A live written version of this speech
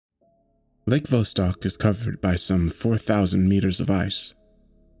Lake Vostok is covered by some 4,000 meters of ice.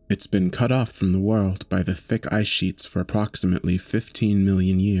 It's been cut off from the world by the thick ice sheets for approximately 15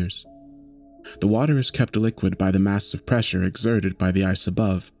 million years. The water is kept liquid by the massive pressure exerted by the ice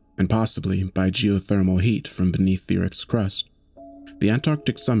above, and possibly by geothermal heat from beneath the Earth's crust. The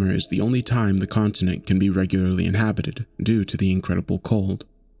Antarctic summer is the only time the continent can be regularly inhabited due to the incredible cold.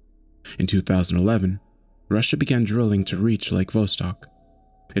 In 2011, Russia began drilling to reach Lake Vostok.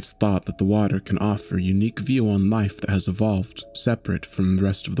 It's thought that the water can offer a unique view on life that has evolved separate from the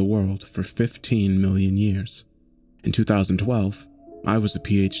rest of the world for 15 million years. In 2012, I was a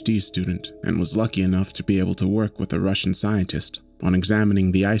PhD student and was lucky enough to be able to work with a Russian scientist on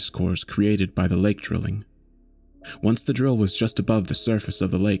examining the ice cores created by the lake drilling. Once the drill was just above the surface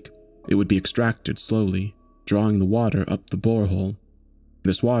of the lake, it would be extracted slowly, drawing the water up the borehole.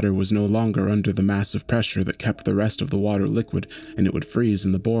 This water was no longer under the massive pressure that kept the rest of the water liquid, and it would freeze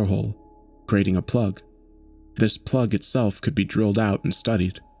in the borehole, creating a plug. This plug itself could be drilled out and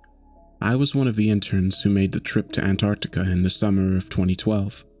studied. I was one of the interns who made the trip to Antarctica in the summer of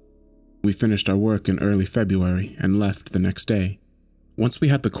 2012. We finished our work in early February and left the next day. Once we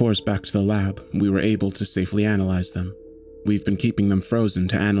had the cores back to the lab, we were able to safely analyze them. We've been keeping them frozen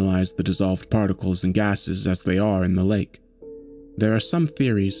to analyze the dissolved particles and gases as they are in the lake. There are some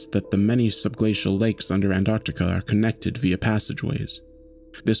theories that the many subglacial lakes under Antarctica are connected via passageways.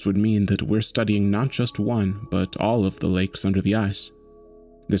 This would mean that we're studying not just one, but all of the lakes under the ice.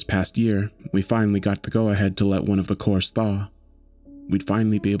 This past year, we finally got the go-ahead to let one of the cores thaw. We'd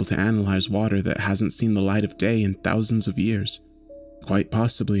finally be able to analyze water that hasn't seen the light of day in thousands of years, quite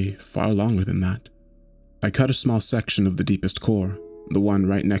possibly far longer than that. I cut a small section of the deepest core, the one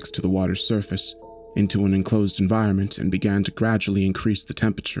right next to the water's surface, into an enclosed environment and began to gradually increase the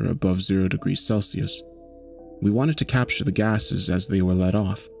temperature above 0 degrees Celsius. We wanted to capture the gases as they were let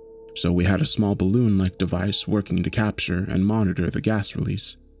off, so we had a small balloon-like device working to capture and monitor the gas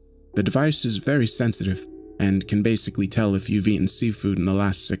release. The device is very sensitive and can basically tell if you've eaten seafood in the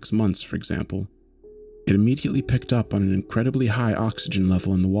last 6 months, for example. It immediately picked up on an incredibly high oxygen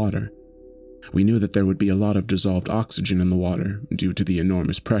level in the water. We knew that there would be a lot of dissolved oxygen in the water due to the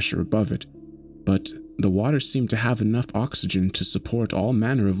enormous pressure above it, but the water seemed to have enough oxygen to support all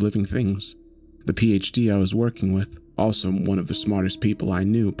manner of living things. The PhD I was working with, also one of the smartest people I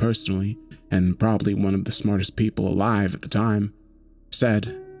knew personally, and probably one of the smartest people alive at the time,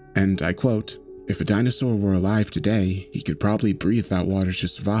 said, and I quote, "If a dinosaur were alive today, he could probably breathe that water to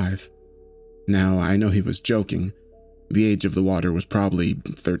survive." Now, I know he was joking. The age of the water was probably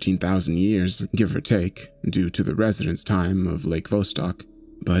 13,000 years, give or take, due to the residence time of Lake Vostok.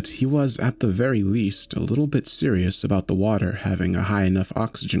 But he was, at the very least, a little bit serious about the water having a high enough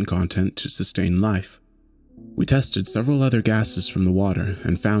oxygen content to sustain life. We tested several other gases from the water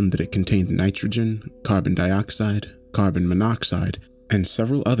and found that it contained nitrogen, carbon dioxide, carbon monoxide, and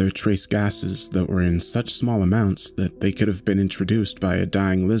several other trace gases that were in such small amounts that they could have been introduced by a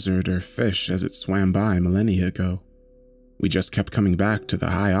dying lizard or fish as it swam by millennia ago. We just kept coming back to the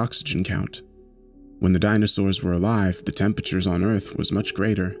high oxygen count. When the dinosaurs were alive, the temperatures on Earth was much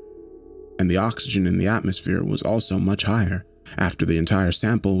greater, and the oxygen in the atmosphere was also much higher. After the entire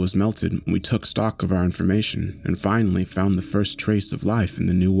sample was melted, we took stock of our information and finally found the first trace of life in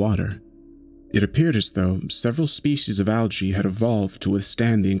the new water. It appeared as though several species of algae had evolved to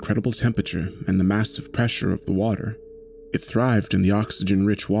withstand the incredible temperature and the massive pressure of the water. It thrived in the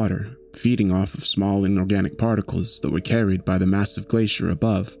oxygen-rich water, feeding off of small inorganic particles that were carried by the massive glacier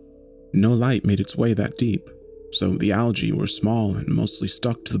above. No light made its way that deep, so the algae were small and mostly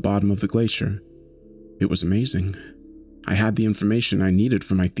stuck to the bottom of the glacier. It was amazing. I had the information I needed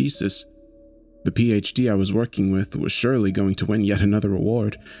for my thesis. The PhD I was working with was surely going to win yet another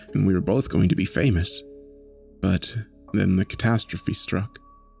award, and we were both going to be famous. But then the catastrophe struck.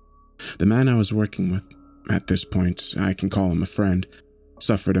 The man I was working with, at this point I can call him a friend,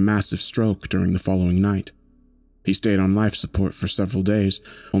 suffered a massive stroke during the following night. He stayed on life support for several days,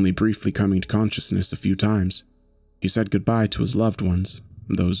 only briefly coming to consciousness a few times. He said goodbye to his loved ones,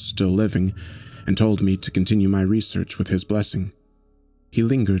 those still living, and told me to continue my research with his blessing. He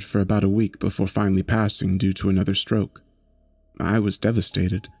lingered for about a week before finally passing due to another stroke. I was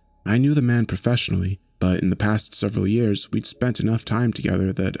devastated. I knew the man professionally, but in the past several years we'd spent enough time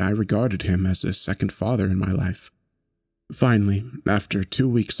together that I regarded him as a second father in my life. Finally, after 2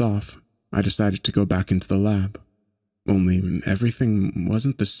 weeks off, I decided to go back into the lab. Only everything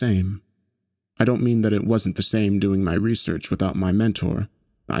wasn't the same. I don't mean that it wasn't the same doing my research without my mentor.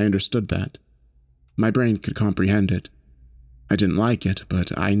 I understood that. My brain could comprehend it. I didn't like it,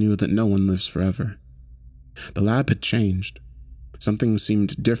 but I knew that no one lives forever. The lab had changed. Something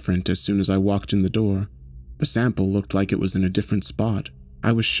seemed different as soon as I walked in the door. The sample looked like it was in a different spot.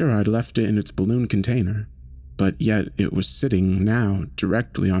 I was sure I'd left it in its balloon container, but yet it was sitting now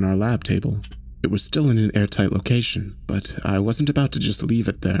directly on our lab table. It was still in an airtight location, but I wasn't about to just leave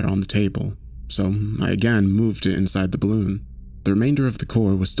it there on the table, so I again moved it inside the balloon. The remainder of the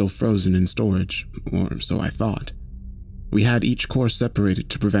core was still frozen in storage, or so I thought. We had each core separated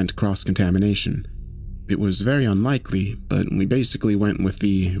to prevent cross-contamination. It was very unlikely, but we basically went with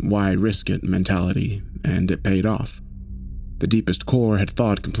the why risk it mentality, and it paid off. The deepest core had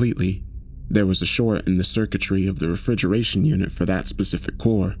thawed completely. There was a short in the circuitry of the refrigeration unit for that specific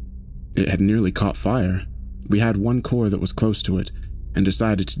core. It had nearly caught fire. We had one core that was close to it, and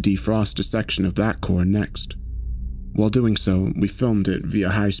decided to defrost a section of that core next. While doing so, we filmed it via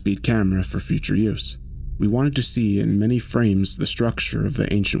high-speed camera for future use. We wanted to see in many frames the structure of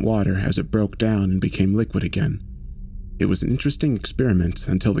the ancient water as it broke down and became liquid again. It was an interesting experiment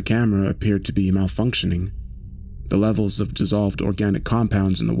until the camera appeared to be malfunctioning. The levels of dissolved organic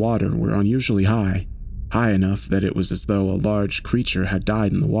compounds in the water were unusually high, high enough that it was as though a large creature had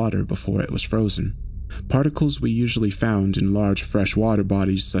died in the water before it was frozen. Particles we usually found in large freshwater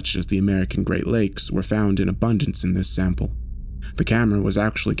bodies such as the American Great Lakes were found in abundance in this sample. The camera was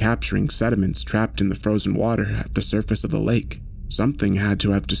actually capturing sediments trapped in the frozen water at the surface of the lake. Something had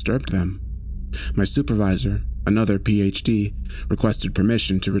to have disturbed them. My supervisor, another PhD, requested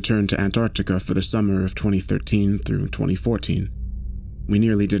permission to return to Antarctica for the summer of 2013 through 2014. We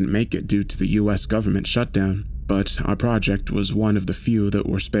nearly didn't make it due to the US government shutdown, but our project was one of the few that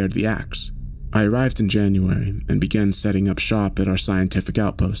were spared the axe. I arrived in January and began setting up shop at our scientific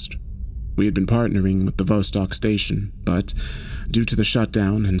outpost. We had been partnering with the Vostok station, but due to the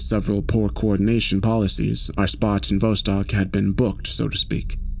shutdown and several poor coordination policies, our spot in Vostok had been booked, so to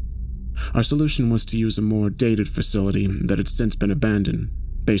speak. Our solution was to use a more dated facility that had since been abandoned.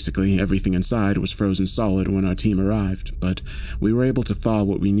 Basically, everything inside was frozen solid when our team arrived, but we were able to thaw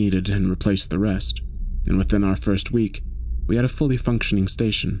what we needed and replace the rest, and within our first week, we had a fully functioning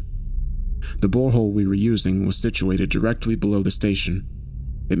station. The borehole we were using was situated directly below the station.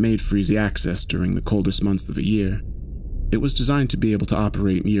 It made for easy access during the coldest months of the year. It was designed to be able to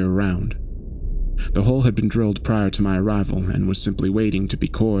operate year-round. The hole had been drilled prior to my arrival and was simply waiting to be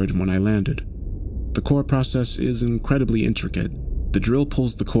cored when I landed. The core process is incredibly intricate. The drill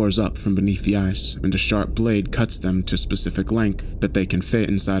pulls the cores up from beneath the ice, and a sharp blade cuts them to a specific length that they can fit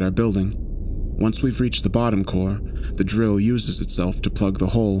inside our building. Once we've reached the bottom core, the drill uses itself to plug the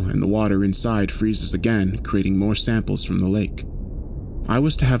hole and the water inside freezes again, creating more samples from the lake. I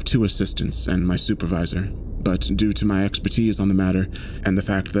was to have 2 assistants and my supervisor, but due to my expertise on the matter and the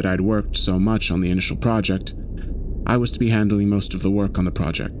fact that I'd worked so much on the initial project, I was to be handling most of the work on the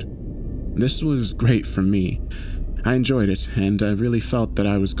project. This was great for me. I enjoyed it, and I really felt that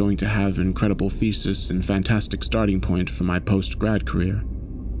I was going to have an incredible thesis and fantastic starting point for my post-grad career.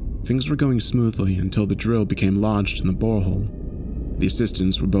 Things were going smoothly until the drill became lodged in the borehole. The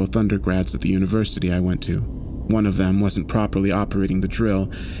assistants were both undergrads at the university I went to. One of them wasn't properly operating the drill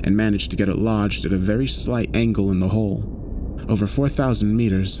and managed to get it lodged at a very slight angle in the hole. Over 4,000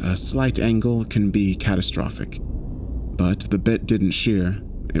 meters, a slight angle can be catastrophic. But the bit didn't shear,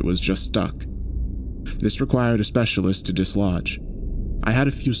 it was just stuck. This required a specialist to dislodge. I had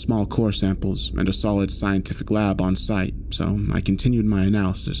a few small core samples and a solid scientific lab on site, so I continued my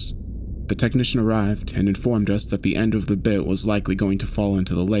analysis. The technician arrived and informed us that the end of the bit was likely going to fall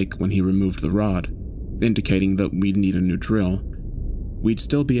into the lake when he removed the rod, indicating that we'd need a new drill. We'd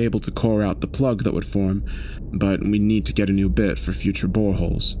still be able to core out the plug that would form, but we'd need to get a new bit for future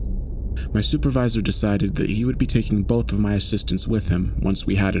boreholes. My supervisor decided that he would be taking both of my assistants with him once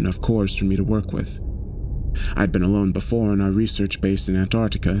we had enough cores for me to work with. I'd been alone before in our research base in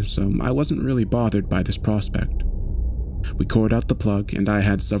Antarctica, so I wasn't really bothered by this prospect. We cored out the plug, and I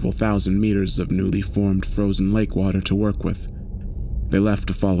had several thousand meters of newly formed frozen lake water to work with. They left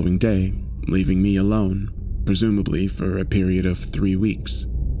the following day, leaving me alone, presumably for a period of 3 weeks.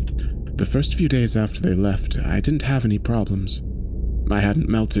 The first few days after they left, I didn't have any problems. I hadn't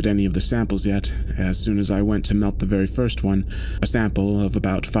melted any of the samples yet. As soon as I went to melt the very first one, a sample of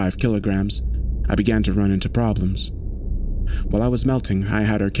about 5 kilograms, I began to run into problems. While I was melting, I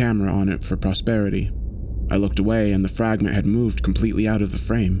had our camera on it for prosperity. I looked away and the fragment had moved completely out of the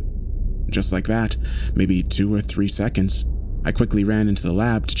frame. Just like that, maybe 2 or 3 seconds, I quickly ran into the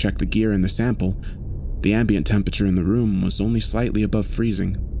lab to check the gear in the sample. The ambient temperature in the room was only slightly above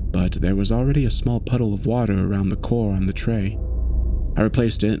freezing, but there was already a small puddle of water around the core on the tray. I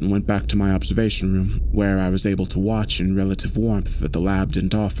replaced it and went back to my observation room, where I was able to watch in relative warmth that the lab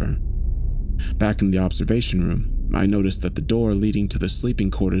didn't offer. Back in the observation room, I noticed that the door leading to the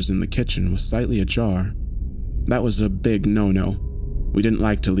sleeping quarters in the kitchen was slightly ajar. That was a big no-no. We didn't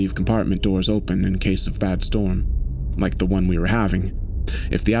like to leave compartment doors open in case of bad storm, like the one we were having.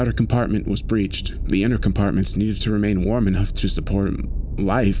 If the outer compartment was breached, the inner compartments needed to remain warm enough to support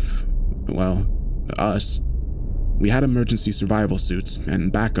life. Well, us. We had emergency survival suits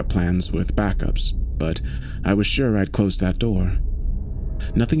and backup plans with backups, but I was sure I'd closed that door.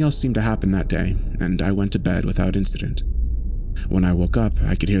 Nothing else seemed to happen that day, and I went to bed without incident. When I woke up,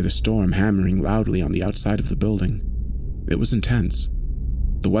 I could hear the storm hammering loudly on the outside of the building. It was intense.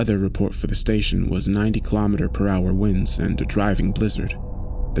 The weather report for the station was 90km/h winds and a driving blizzard.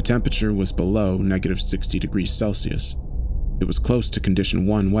 The temperature was below -60 degrees Celsius. It was close to Condition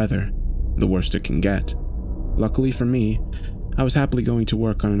 1 weather, the worst it can get. Luckily for me, I was happily going to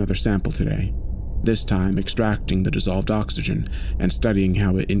work on another sample today, this time extracting the dissolved oxygen and studying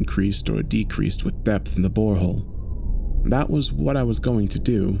how it increased or decreased with depth in the borehole. That was what I was going to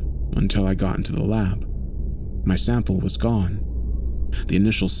do until I got into the lab. My sample was gone. The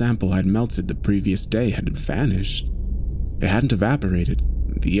initial sample I'd melted the previous day had vanished. It hadn't evaporated.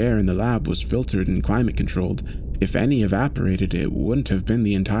 The air in the lab was filtered and climate controlled. If any evaporated, it wouldn't have been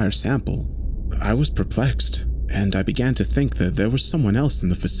the entire sample. I was perplexed, and I began to think that there was someone else in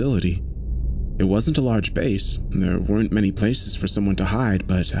the facility. It wasn't a large base. There weren't many places for someone to hide,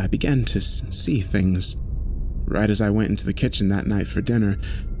 but I began to see things. Right as I went into the kitchen that night for dinner,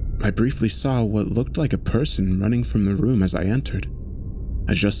 I briefly saw what looked like a person running from the room as I entered.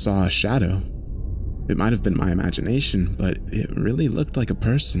 I just saw a shadow. It might have been my imagination, but it really looked like a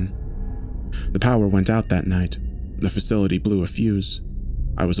person. The power went out that night. The facility blew a fuse.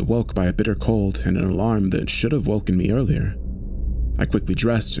 I was awoke by a bitter cold and an alarm that should have woken me earlier. I quickly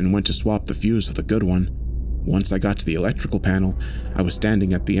dressed and went to swap the fuse with a good one. Once I got to the electrical panel, I was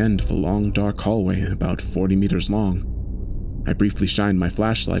standing at the end of a long, dark hallway about 40 meters long. I briefly shined my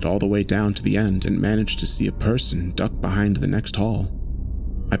flashlight all the way down to the end and managed to see a person duck behind the next hall.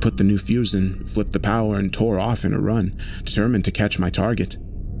 I put the new fuse in, flipped the power, and tore off in a run, determined to catch my target.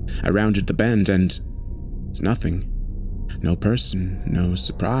 I rounded the bend and... nothing. No person, no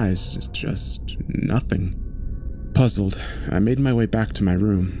surprise, just nothing. Puzzled, I made my way back to my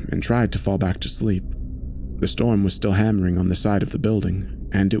room and tried to fall back to sleep. The storm was still hammering on the side of the building,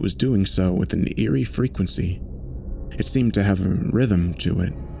 and it was doing so with an eerie frequency. It seemed to have a rhythm to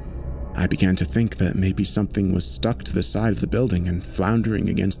it. I began to think that maybe something was stuck to the side of the building and floundering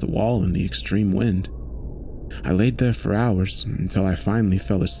against the wall in the extreme wind. I laid there for hours until I finally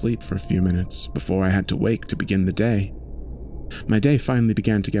fell asleep for a few minutes before I had to wake to begin the day. My day finally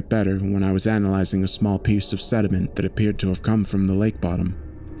began to get better when I was analyzing a small piece of sediment that appeared to have come from the lake bottom.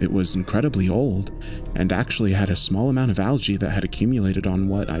 It was incredibly old and actually had a small amount of algae that had accumulated on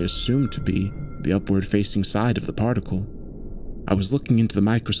what I assumed to be the upward-facing side of the particle. I was looking into the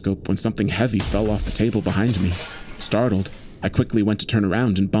microscope when something heavy fell off the table behind me. Startled, I quickly went to turn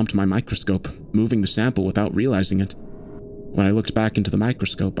around and bumped my microscope, moving the sample without realizing it. When I looked back into the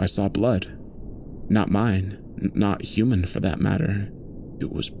microscope, I saw blood. Not mine, not human for that matter.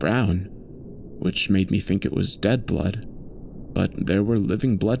 It was brown, which made me think it was dead blood. But there were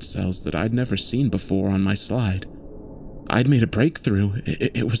living blood cells that I'd never seen before on my slide. I'd made a breakthrough.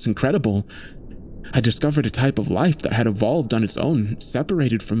 It was incredible. I discovered a type of life that had evolved on its own,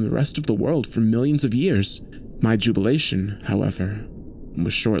 separated from the rest of the world for millions of years. My jubilation, however,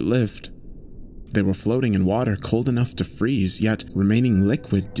 was short-lived. They were floating in water cold enough to freeze, yet remaining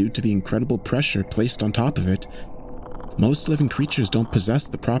liquid due to the incredible pressure placed on top of it. Most living creatures don't possess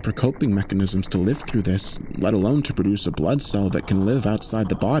the proper coping mechanisms to live through this, let alone to produce a blood cell that can live outside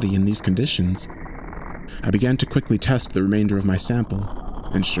the body in these conditions. I began to quickly test the remainder of my sample,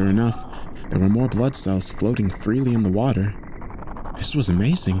 and sure enough, there were more blood cells floating freely in the water. This was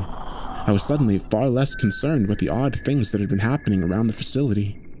amazing. I was suddenly far less concerned with the odd things that had been happening around the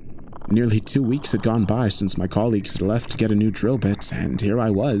facility. Nearly 2 weeks had gone by since my colleagues had left to get a new drill bit, and here I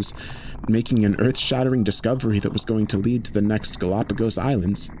was, making an earth-shattering discovery that was going to lead to the next Galapagos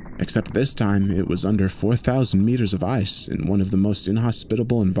Islands, except this time it was under 4,000 meters of ice in one of the most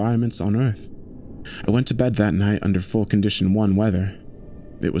inhospitable environments on Earth. I went to bed that night under full Condition 1 weather.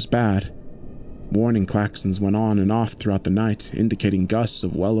 It was bad. Warning klaxons went on and off throughout the night, indicating gusts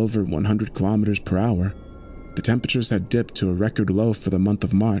of well over 100 kilometers per hour. The temperatures had dipped to a record low for the month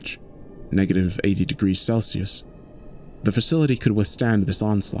of March, -80 degrees Celsius. The facility could withstand this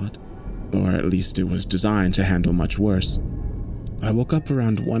onslaught, or at least it was designed to handle much worse. I woke up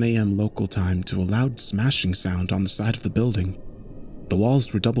around 1 a.m. local time to a loud smashing sound on the side of the building. The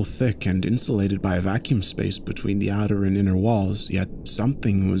walls were double thick and insulated by a vacuum space between the outer and inner walls, yet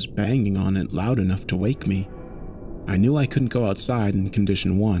something was banging on it loud enough to wake me. I knew I couldn't go outside in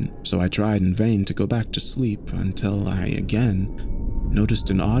condition 1, so I tried in vain to go back to sleep until I again noticed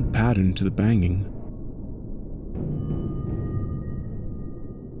an odd pattern to the banging.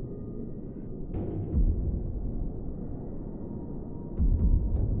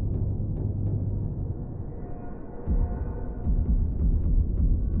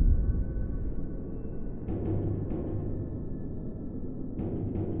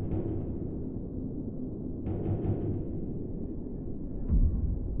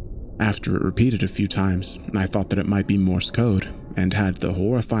 After it repeated a few times, I thought that it might be Morse code, and had the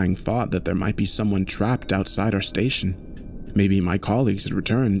horrifying thought that there might be someone trapped outside our station. Maybe my colleagues had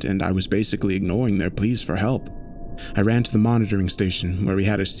returned and I was basically ignoring their pleas for help. I ran to the monitoring station where we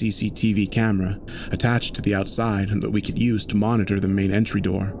had a CCTV camera attached to the outside that we could use to monitor the main entry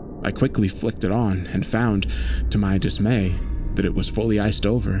door. I quickly flicked it on and found, to my dismay, that it was fully iced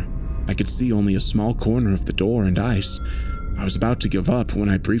over. I could see only a small corner of the door and ice. I was about to give up when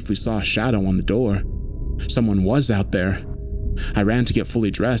I briefly saw a shadow on the door. Someone was out there. I ran to get fully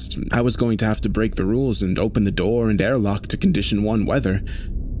dressed. I was going to have to break the rules and open the door and airlock to condition 1 weather.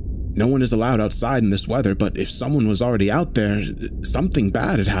 No one is allowed outside in this weather, but if someone was already out there, something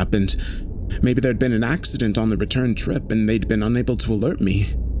bad had happened. Maybe there'd been an accident on the return trip and they'd been unable to alert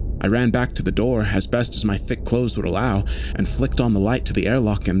me. I ran back to the door as best as my thick clothes would allow and flicked on the light to the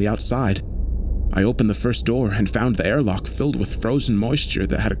airlock and the outside. I opened the first door and found the airlock filled with frozen moisture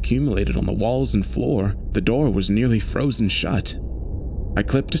that had accumulated on the walls and floor. The door was nearly frozen shut. I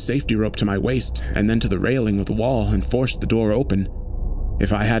clipped a safety rope to my waist and then to the railing of the wall and forced the door open.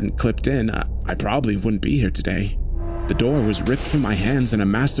 If I hadn't clipped in, I probably wouldn't be here today. The door was ripped from my hands in a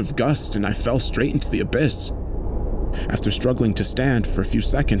massive gust and I fell straight into the abyss. After struggling to stand for a few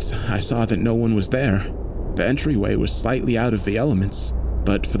seconds, I saw that no one was there. The entryway was slightly out of the elements,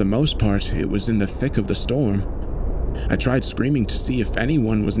 but for the most part, it was in the thick of the storm. I tried screaming to see if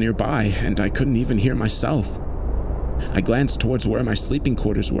anyone was nearby, and I couldn't even hear myself. I glanced towards where my sleeping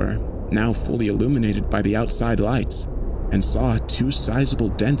quarters were, now fully illuminated by the outside lights, and saw 2 sizable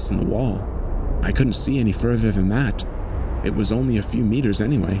dents in the wall. I couldn't see any further than that. It was only a few meters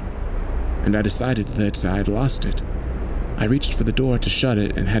anyway, and I decided that I'd lost it. I reached for the door to shut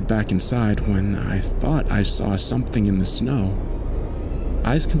it and head back inside when I thought I saw something in the snow.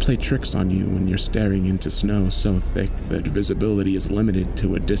 Eyes can play tricks on you when you're staring into snow so thick that visibility is limited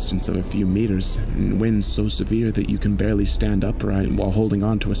to a distance of a few meters and winds so severe that you can barely stand upright while holding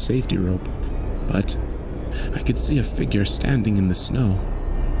onto a safety rope. But I could see a figure standing in the snow.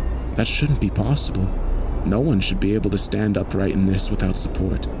 That shouldn't be possible. No one should be able to stand upright in this without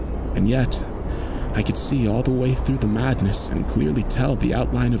support. And yet, I could see all the way through the madness and clearly tell the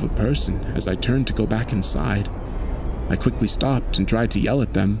outline of a person as I turned to go back inside. I quickly stopped and tried to yell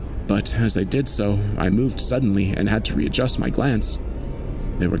at them, but as I did so, I moved suddenly and had to readjust my glance.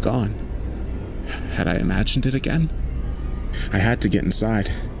 They were gone. Had I imagined it again? I had to get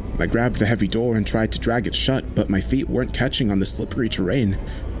inside. I grabbed the heavy door and tried to drag it shut, but my feet weren't catching on the slippery terrain.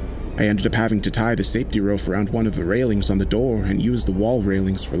 I ended up having to tie the safety rope around one of the railings on the door and use the wall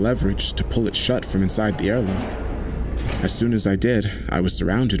railings for leverage to pull it shut from inside the airlock. As soon as I did, I was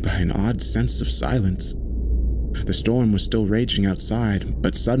surrounded by an odd sense of silence. The storm was still raging outside,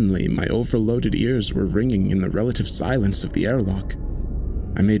 but suddenly my overloaded ears were ringing in the relative silence of the airlock.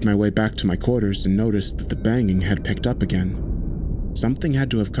 I made my way back to my quarters and noticed that the banging had picked up again. Something had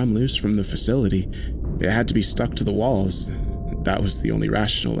to have come loose from the facility. It had to be stuck to the walls. That was the only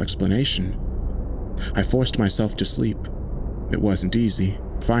rational explanation. I forced myself to sleep. It wasn't easy.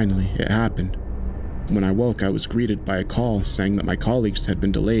 Finally, it happened. When I woke, I was greeted by a call saying that my colleagues had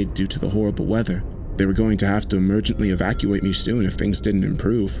been delayed due to the horrible weather. They were going to have to emergently evacuate me soon if things didn't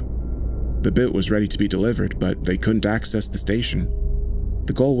improve. The bit was ready to be delivered, but they couldn't access the station.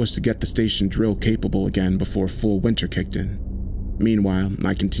 The goal was to get the station drill capable again before full winter kicked in. Meanwhile,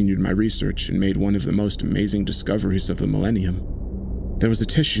 I continued my research and made one of the most amazing discoveries of the millennium. There was a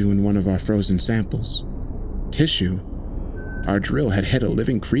tissue in one of our frozen samples. Tissue? Our drill had hit a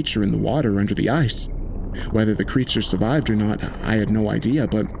living creature in the water under the ice. Whether the creature survived or not, I had no idea,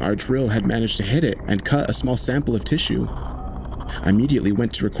 but our drill had managed to hit it and cut a small sample of tissue. I immediately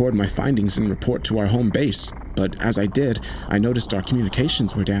went to record my findings and report to our home base, but as I did, I noticed our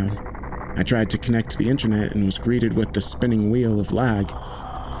communications were down. I tried to connect to the internet and was greeted with the spinning wheel of lag.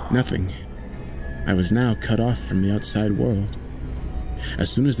 Nothing. I was now cut off from the outside world. As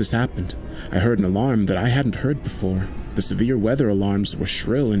soon as this happened, I heard an alarm that I hadn't heard before. The severe weather alarms were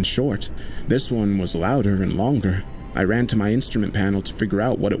shrill and short. This one was louder and longer. I ran to my instrument panel to figure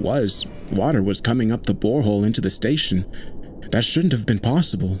out what it was. Water was coming up the borehole into the station. That shouldn't have been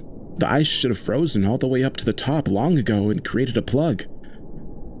possible. The ice should have frozen all the way up to the top long ago and created a plug.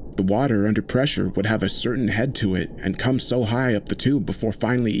 The water under pressure would have a certain head to it and come so high up the tube before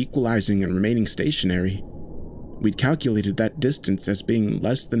finally equalizing and remaining stationary. We'd calculated that distance as being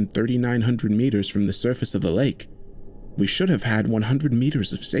less than 3,900 meters from the surface of the lake. We should have had 100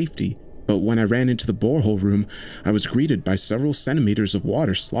 meters of safety, but when I ran into the borehole room, I was greeted by several centimeters of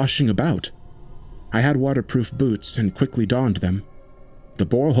water sloshing about. I had waterproof boots and quickly donned them. The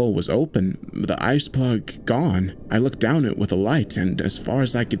borehole was open, the ice plug gone. I looked down it with a light, and as far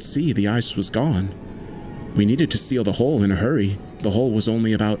as I could see, the ice was gone. We needed to seal the hole in a hurry. The hole was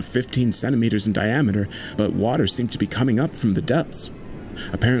only about 15 centimeters in diameter, but water seemed to be coming up from the depths.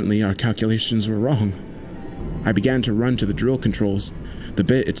 Apparently, our calculations were wrong. I began to run to the drill controls. The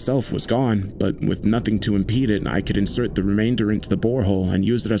bit itself was gone, but with nothing to impede it, I could insert the remainder into the borehole and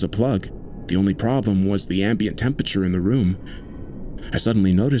use it as a plug. The only problem was the ambient temperature in the room. I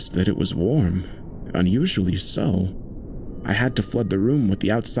suddenly noticed that it was warm, unusually so. I had to flood the room with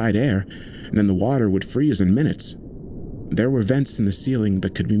the outside air, and then the water would freeze in minutes. There were vents in the ceiling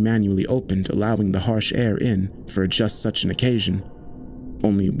that could be manually opened, allowing the harsh air in for just such an occasion.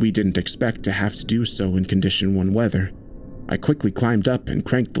 Only we didn't expect to have to do so in Condition 1 weather. I quickly climbed up and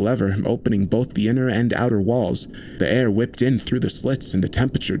cranked the lever, opening both the inner and outer walls. The air whipped in through the slits and the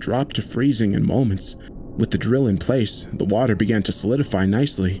temperature dropped to freezing in moments. With the drill in place, the water began to solidify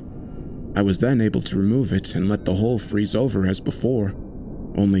nicely. I was then able to remove it and let the hole freeze over as before.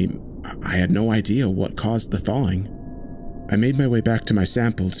 Only, I had no idea what caused the thawing. I made my way back to my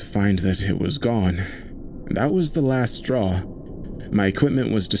sample to find that it was gone. That was the last straw. My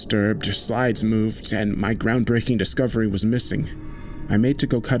equipment was disturbed, slides moved, and my groundbreaking discovery was missing. I made to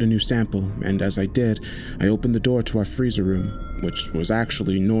go cut a new sample, and as I did, I opened the door to our freezer room, which was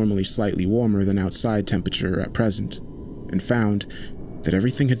actually normally slightly warmer than outside temperature at present, and found that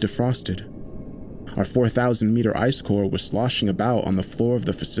everything had defrosted. Our 4,000-meter ice core was sloshing about on the floor of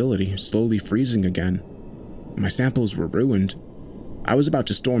the facility, slowly freezing again. My samples were ruined. I was about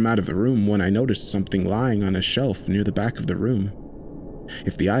to storm out of the room when I noticed something lying on a shelf near the back of the room.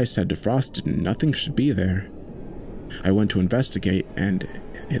 If the ice had defrosted, nothing should be there. I went to investigate, and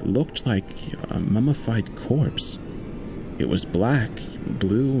it looked like a mummified corpse. It was black,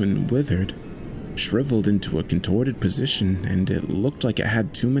 blue, and withered, shriveled into a contorted position, and it looked like it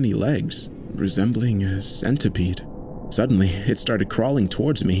had too many legs, resembling a centipede. Suddenly, it started crawling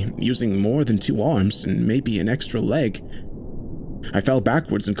towards me, using more than 2 arms and maybe an extra leg. I fell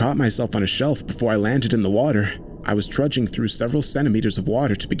backwards and caught myself on a shelf before I landed in the water. I was trudging through several centimeters of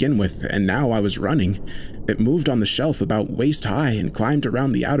water to begin with, and now I was running. It moved on the shelf about waist high and climbed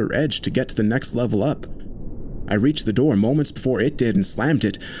around the outer edge to get to the next level up. I reached the door moments before it did and slammed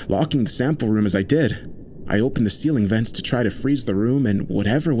it, locking the sample room as I did. I opened the ceiling vents to try to freeze the room and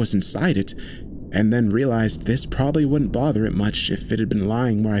whatever was inside it, and then realized this probably wouldn't bother it much if it had been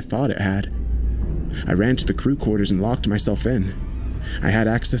lying where I thought it had. I ran to the crew quarters and locked myself in. I had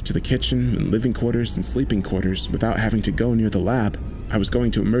access to the kitchen and living quarters and sleeping quarters without having to go near the lab. I was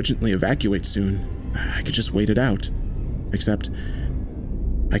going to emergently evacuate soon. I could just wait it out. Except,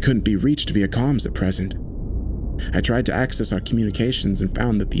 I couldn't be reached via comms at present. I tried to access our communications and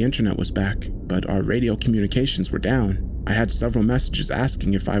found that the internet was back, but our radio communications were down. I had several messages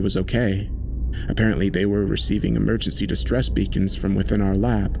asking if I was okay. Apparently they were receiving emergency distress beacons from within our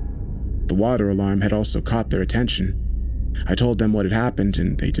lab. The water alarm had also caught their attention. I told them what had happened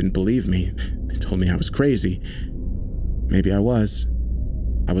and they didn't believe me. They told me I was crazy. Maybe I was.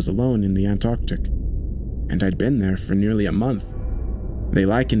 I was alone in the Antarctic, and I'd been there for nearly a month. They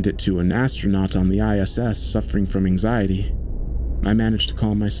likened it to an astronaut on the ISS suffering from anxiety. I managed to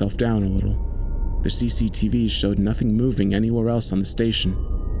calm myself down a little. The CCTVs showed nothing moving anywhere else on the station.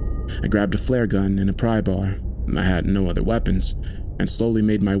 I grabbed a flare gun and a pry bar. I had no other weapons, and slowly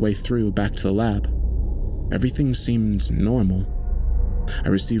made my way through back to the lab. Everything seemed normal. I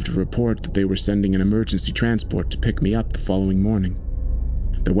received a report that they were sending an emergency transport to pick me up the following morning.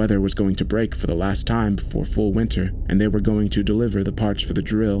 The weather was going to break for the last time before full winter, and they were going to deliver the parts for the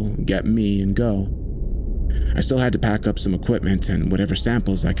drill, get me, and go. I still had to pack up some equipment and whatever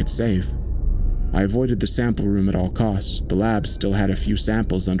samples I could save. I avoided the sample room at all costs. The lab still had a few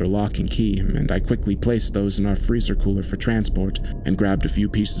samples under lock and key, and I quickly placed those in our freezer cooler for transport and grabbed a few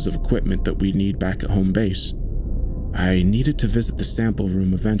pieces of equipment that we'd need back at home base. I needed to visit the sample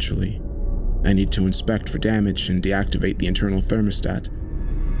room eventually. I needed to inspect for damage and deactivate the internal thermostat.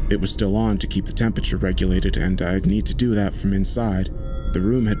 It was still on to keep the temperature regulated, and I'd need to do that from inside. The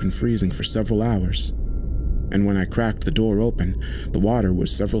room had been freezing for several hours. And when I cracked the door open, the water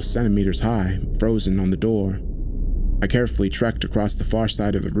was several centimeters high, frozen on the door. I carefully trekked across the far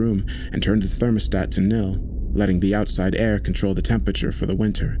side of the room and turned the thermostat to nil, letting the outside air control the temperature for the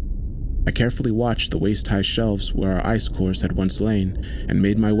winter. I carefully watched the waist-high shelves where our ice cores had once lain and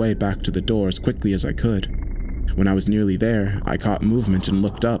made my way back to the door as quickly as I could. When I was nearly there, I caught movement and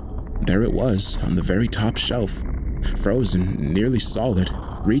looked up. There it was, on the very top shelf. Frozen, nearly solid,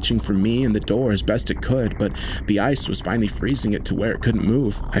 reaching for me and the door as best it could, but the ice was finally freezing it to where it couldn't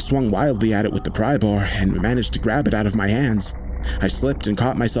move. I swung wildly at it with the pry bar and managed to grab it out of my hands. I slipped and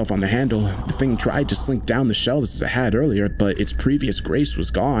caught myself on the handle. The thing tried to slink down the shelves as it had earlier, but its previous grace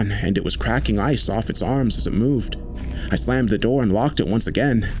was gone, and it was cracking ice off its arms as it moved. I slammed the door and locked it once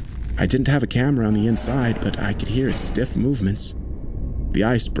again. I didn't have a camera on the inside, but I could hear its stiff movements. The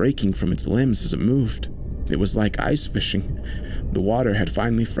ice breaking from its limbs as it moved. It was like ice fishing. The water had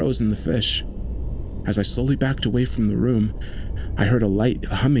finally frozen the fish. As I slowly backed away from the room, I heard a light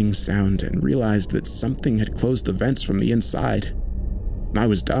humming sound and realized that something had closed the vents from the inside. I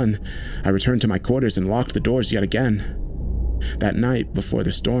was done. I returned to my quarters and locked the doors yet again. That night, before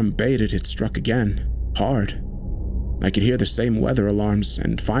the storm abated, it struck again, hard. I could hear the same weather alarms,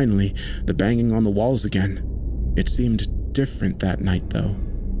 and finally, the banging on the walls again. It seemed different that night, though.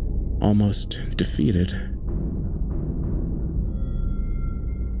 Almost defeated.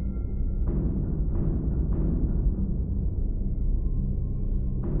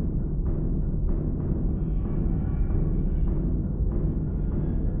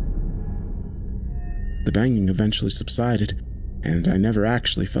 The banging eventually subsided, and I never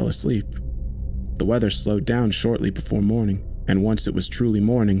actually fell asleep. The weather slowed down shortly before morning, and once it was truly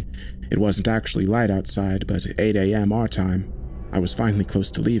morning, it wasn't actually light outside, but 8 a.m. our time. I was finally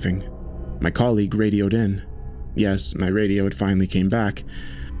close to leaving. My colleague radioed in. Yes, my radio had finally came back.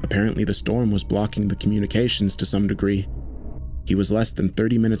 Apparently the storm was blocking the communications to some degree. He was less than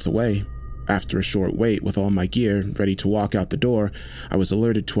 30 minutes away. After a short wait with all my gear, ready to walk out the door, I was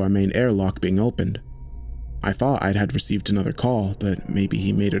alerted to our main airlock being opened. I thought I'd had received another call, but maybe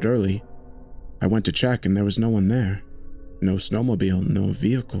he made it early. I went to check and there was no one there. No snowmobile, no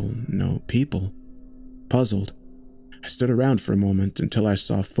vehicle, no people. Puzzled, I stood around for a moment until I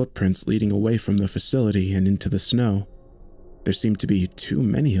saw footprints leading away from the facility and into the snow. There seemed to be too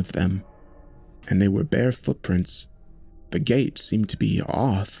many of them, and they were bare footprints. The gate seemed to be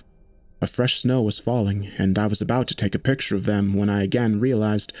off. A fresh snow was falling, and I was about to take a picture of them when I again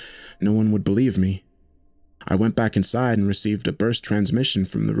realized no one would believe me. I went back inside and received a burst transmission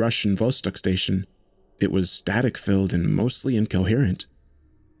from the Russian Vostok station. It was static-filled and mostly incoherent.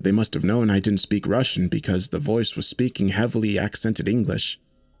 They must have known I didn't speak Russian because the voice was speaking heavily accented English.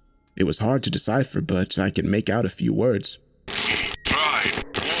 It was hard to decipher, but I could make out a few words.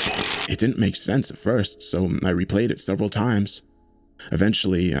 It didn't make sense at first, so I replayed it several times.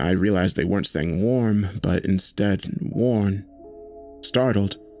 Eventually, I realized they weren't saying warm, but instead worn.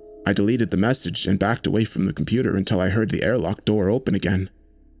 Startled, I deleted the message and backed away from the computer until I heard the airlock door open again.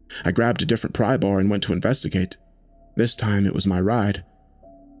 I grabbed a different pry bar and went to investigate. This time it was my ride.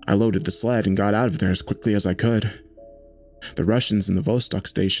 I loaded the sled and got out of there as quickly as I could. The Russians in the Vostok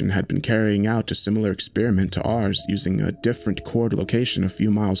station had been carrying out a similar experiment to ours using a different cord location a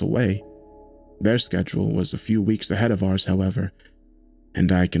few miles away. Their schedule was a few weeks ahead of ours, however,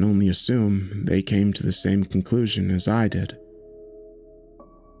 and I can only assume they came to the same conclusion as I did.